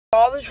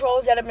All the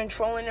trolls that have been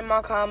trolling in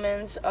my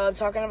comments,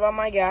 talking about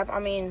my gap,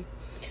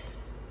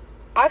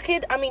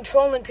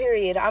 trolling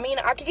period. I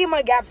could get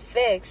my gap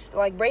fixed.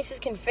 Like,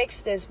 braces can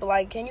fix this, but,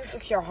 like, can you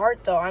fix your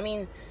heart,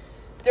 though?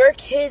 There are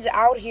kids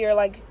out here,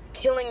 like,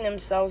 killing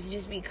themselves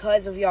just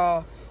because of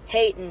y'all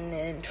hating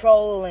and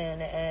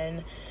trolling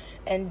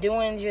and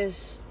doing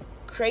just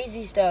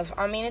crazy stuff.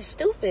 It's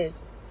stupid.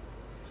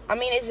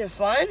 Is it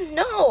fun?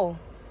 No.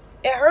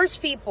 It hurts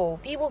people.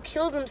 People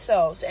kill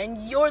themselves, and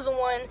you're the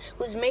one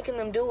who's making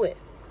them do it.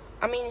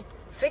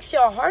 Fix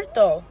your heart,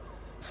 though.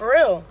 For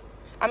real.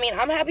 I'm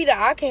happy that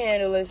I can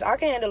handle this.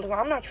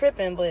 I'm not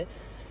tripping, but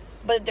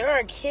there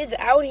are kids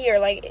out here.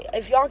 Like,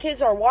 if y'all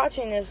kids are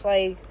watching this,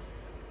 like,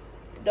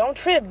 don't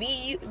trip.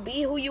 Be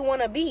who you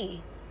want to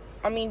be.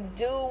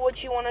 Do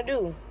what you want to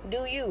do.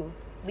 Do you.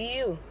 Be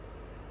you.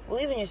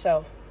 Believe in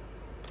yourself.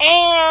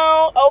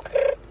 Ow!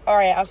 Okay. All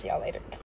right, I'll see y'all later.